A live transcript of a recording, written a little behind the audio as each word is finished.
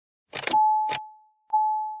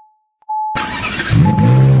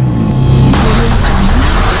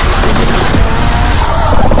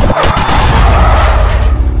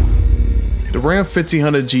The Ram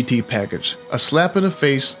 1500 GT package, a slap in the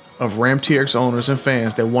face of Ram TRX owners and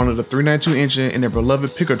fans that wanted a 392 engine in their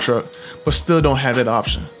beloved pickup truck, but still don't have that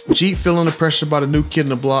option. Jeep, feeling the pressure by the new kid in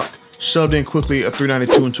the block, shoved in quickly a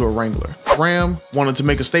 392 into a Wrangler. Ram wanted to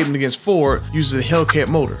make a statement against Ford using the Hellcat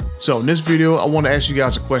motor. So in this video, I want to ask you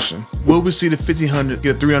guys a question. Will we see the 1500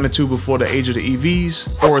 get a 392 before the age of the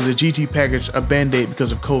EVs, or is the GT package a band-aid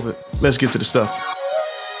because of COVID? Let's get to the stuff.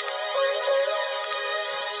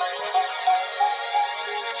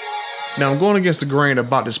 Now, I'm going against the grain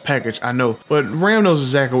about this package, I know, but Ram knows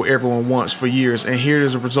exactly what everyone wants for years, and here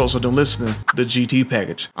is the results of them listening, the GT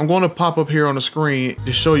package. I'm going to pop up here on the screen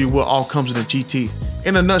to show you what all comes in the GT.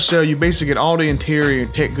 In a nutshell, you basically get all the interior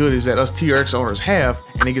and tech goodies that us TRX owners have,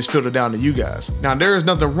 and it gets filtered down to you guys. Now, there is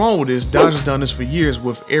nothing wrong with this. Dodge has done this for years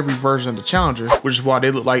with every version of the Challenger, which is why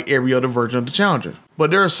they look like every other version of the Challenger.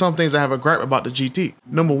 But there are some things I have a gripe about the GT.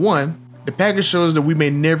 Number one, the package shows that we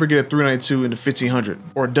may never get a 392 in the 1500,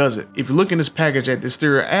 or does it? If you look in this package at the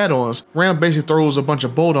exterior add-ons, Ram basically throws a bunch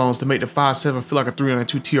of bolt-ons to make the 5.7 feel like a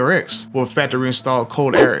 392 TRX, with factory installed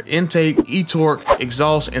cold air intake, e-torque,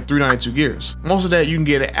 exhaust, and 392 gears. Most of that you can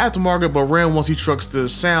get at aftermarket, but Ram wants these trucks to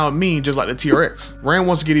sound mean just like the TRX. Ram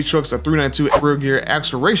wants to get these trucks a 392 rear gear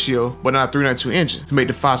axle ratio, but not a 392 engine, to make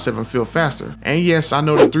the 5.7 feel faster. And yes, I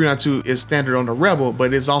know the 392 is standard on the Rebel,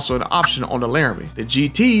 but it's also an option on the Laramie. The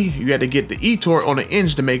GT, you had to get the e-torque on the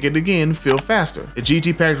engine to make it again feel faster. The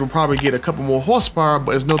GT package will probably get a couple more horsepower,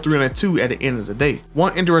 but it's no 392 at the end of the day.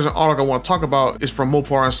 One interesting article I want to talk about is from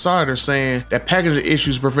Mopar Insider saying that packaging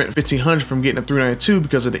issues prevent 1500 from getting a 392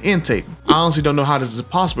 because of the intake. I honestly don't know how this is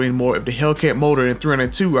possible anymore if the Hellcat motor and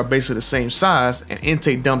 392 are basically the same size and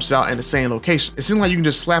intake dumps out in the same location. It seems like you can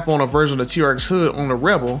just slap on a version of the TRX hood on the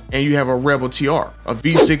Rebel and you have a Rebel TR, a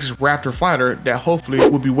V6 Raptor fighter that hopefully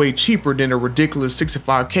will be way cheaper than the ridiculous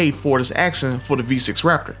 $65K Ford is asking for the V6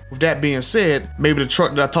 Raptor. With that being said, maybe the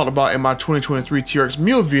truck that I talked about in my 2023 TRX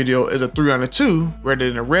Mule video is a 302 rather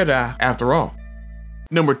than a red eye after all.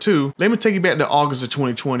 Number two, let me take you back to August of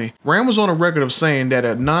 2020. Ram was on a record of saying that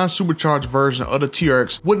a non-supercharged version of the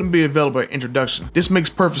TRX wouldn't be available at introduction. This makes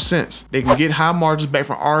perfect sense. They can get high margins back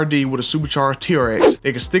from R&D with a supercharged TRX.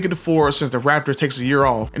 They can stick it to Ford since the Raptor takes a year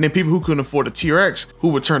off. And then people who couldn't afford the TRX, who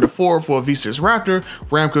would turn to Ford for a V6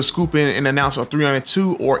 Raptor, Ram could scoop in and announce a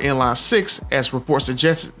 392 or inline 6 as reports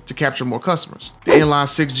suggested to capture more customers. The inline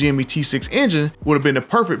 6 GME T6 engine would have been the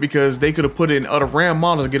perfect because they could have put it in other Ram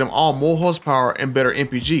models to get them all more horsepower and better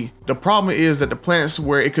MPG. The problem is that the plants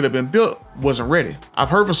where it could have been built wasn't ready. I've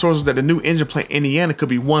heard from sources that the new engine plant in Indiana could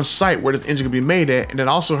be one site where this engine could be made at, and then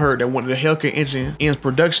also heard that when the Hellcat engine ends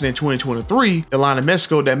production in 2023, the line in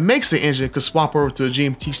Mexico that makes the engine could swap over to the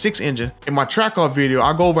GME T6 engine. In my track off video,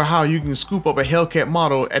 I'll go over how you can scoop up a Hellcat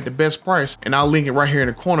model at the best price, and I'll link it right here in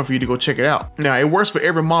the corner for you to go check it out. Now, it works for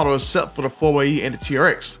every model except for the 4xe and the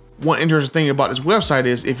TRX. One interesting thing about this website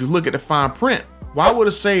is if you look at the fine print, why would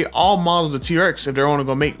it say all models of the TRX if they're only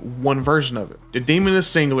gonna make one version of it? The Demon is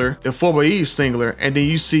singular, the 4xe is singular, and then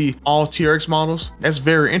you see all TRX models? That's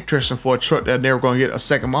very interesting for a truck that never gonna get a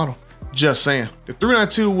second model. Just saying. The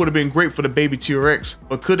 392 would have been great for the baby TRX,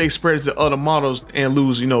 but could they spread it to other models and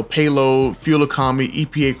lose, payload, fuel economy,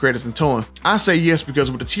 EPA credits, and towing? I say yes,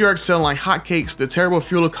 because with the TRX selling like hotcakes, the terrible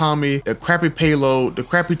fuel economy, the crappy payload, the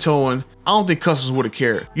crappy towing, I don't think customers would have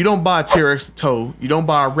cared. You don't buy a TRX to tow, you don't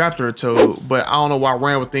buy a Raptor to tow, but I don't know why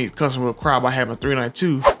Ram would think customers would cry by having a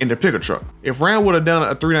 392 in their pickup truck. If Ram would have done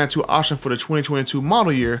a 392 option for the 2022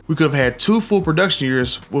 model year, we could have had 2 full production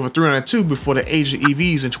years with a 392 before the age of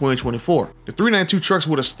EVs in 2024. The 392 trucks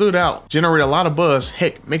would have stood out, generate a lot of buzz,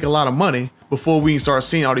 heck, make a lot of money, before we can start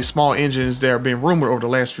seeing all these small engines that are being rumored over the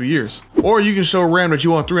last few years. Or you can show Ram that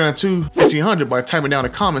you want 392 1500 by typing down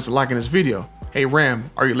in the comments and liking this video. Hey Ram,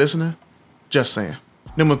 are you listening? Just saying.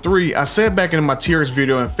 Number 3, I said back in my TRX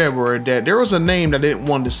video in February that there was a name that I didn't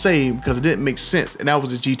want to say because it didn't make sense, and that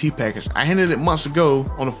was the GT package. I hinted it months ago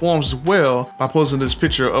on the forums as well by posting this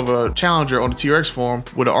picture of a Challenger on the TRX forum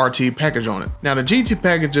with an RT package on it. Now the GT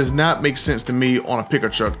package does not make sense to me on a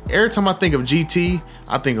pickup truck. Every time I think of GT,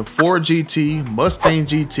 I think of Ford GT, Mustang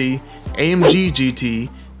GT, AMG GT,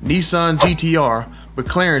 Nissan GTR,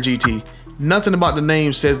 McLaren GT. Nothing about the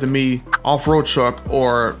name says to me off-road truck,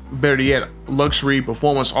 or better yet, luxury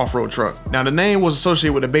performance off-road truck. Now the name was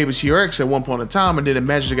associated with the baby TRX at one point in time, and then it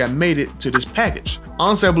magically got made it to this package.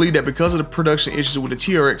 Honestly, I believe that because of the production issues with the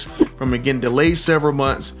TRX, from it getting delayed several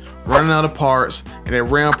months, running out of parts, and then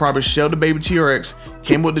Ram probably shelved the baby TRX,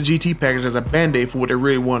 came with the GT package as a band-aid for what they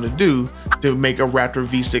really wanted to do to make a Raptor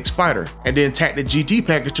V6 fighter, and then tacked the GT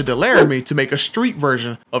package to the Laramie to make a street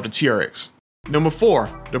version of the TRX. Number 4,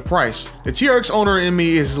 the price. The TRX owner in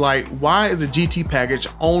me is like, why is the GT package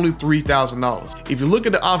only $3,000? If you look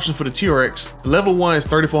at the options for the TRX, level 1 is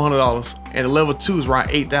 $3,400 and the level 2 is around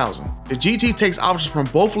 $8,000. The GT takes options from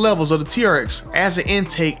both levels of the TRX, adds an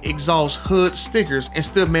intake, exhaust, hood, stickers, and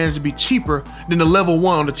still managed to be cheaper than the level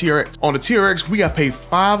 1 on the TRX. On the TRX, we got paid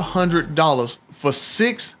 $500 for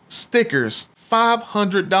 6 stickers.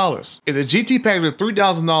 $500. If the GT package is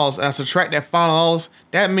 $3,000 and I subtract that $500,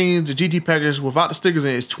 that means the GT package without the stickers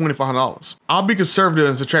in is $2,500. I'll be conservative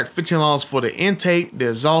and subtract $1,500 for the intake, the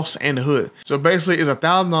exhaust, and the hood. So basically, it's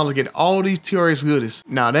 $1,000 to get all these TRX goodies.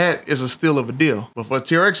 Now that is a steal of a deal. But for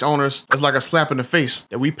TRX owners, it's like a slap in the face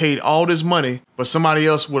that we paid all this money, but somebody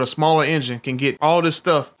else with a smaller engine can get all this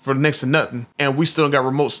stuff for next to nothing, and we still got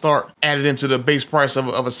remote start added into the base price of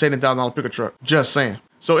a $70,000 pickup truck. Just saying.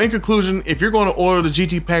 So in conclusion, if you're going to order the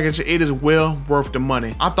GT package, it is well worth the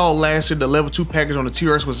money. I thought last year the level 2 package on the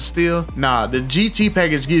TRX was a steal. Nah, the GT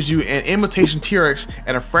package gives you an imitation TRX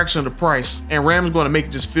at a fraction of the price, and Ram is going to make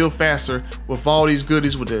it just feel faster with all these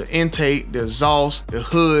goodies with the intake, the exhaust, the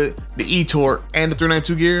hood, the e-torque, and the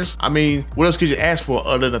 392 gears. I mean, what else could you ask for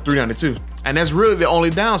other than 392? And that's really the only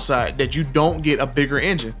downside, that you don't get a bigger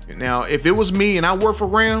engine. Now, if it was me and I worked for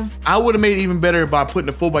Ram, I would have made it even better by putting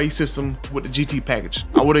the 4xe system with the GT package.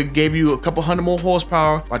 I would have gave you a couple hundred more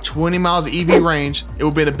horsepower by 20 miles of EV range. It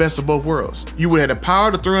would be the best of both worlds. You would have the power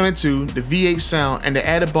of the 392, the V8 sound, and the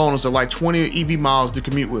added bonus of like 20 EV miles to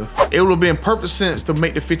commute with. It would have been perfect sense to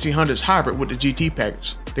make the 1500s hybrid with the GT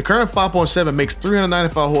package. The current 5.7 makes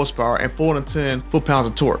 395 horsepower and 410 foot-pounds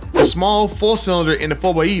of torque. The small 4-cylinder in the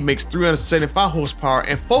 4xe makes 375 horsepower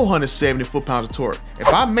and 470 foot-pounds of torque. If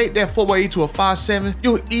I make that 4xe to a 5.7,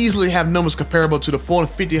 you'll easily have numbers comparable to the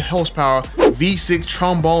 450 horsepower V6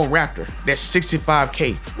 trombone Raptor. That's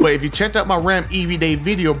 65K. But if you checked out my Ram EV Day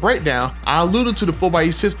video breakdown, I alluded to the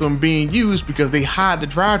 4xe system being used because they hide the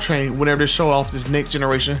drivetrain whenever they show off this next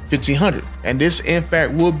generation 1500. And this in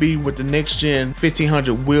fact will be what the next gen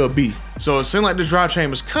 1500 will be. So it seems like the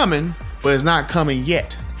drivetrain is coming, but it's not coming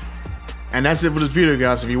yet. And that's it for this video,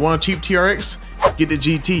 guys. If you want a cheap TRX, get the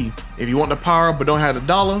GT. If you want the power but don't have the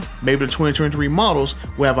dollar, maybe the 2023 models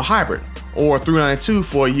will have a hybrid, or 392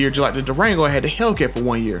 for a year, just like the Durango had the Hellcat for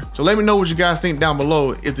 1 year. So let me know what you guys think down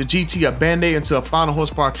below. Is the GT a band-aid until a 500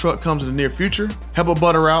 horsepower truck comes in the near future? Help a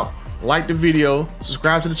butter out, like the video,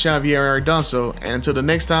 subscribe to the channel if you haven't already done so, and until the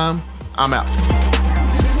next time, I'm out.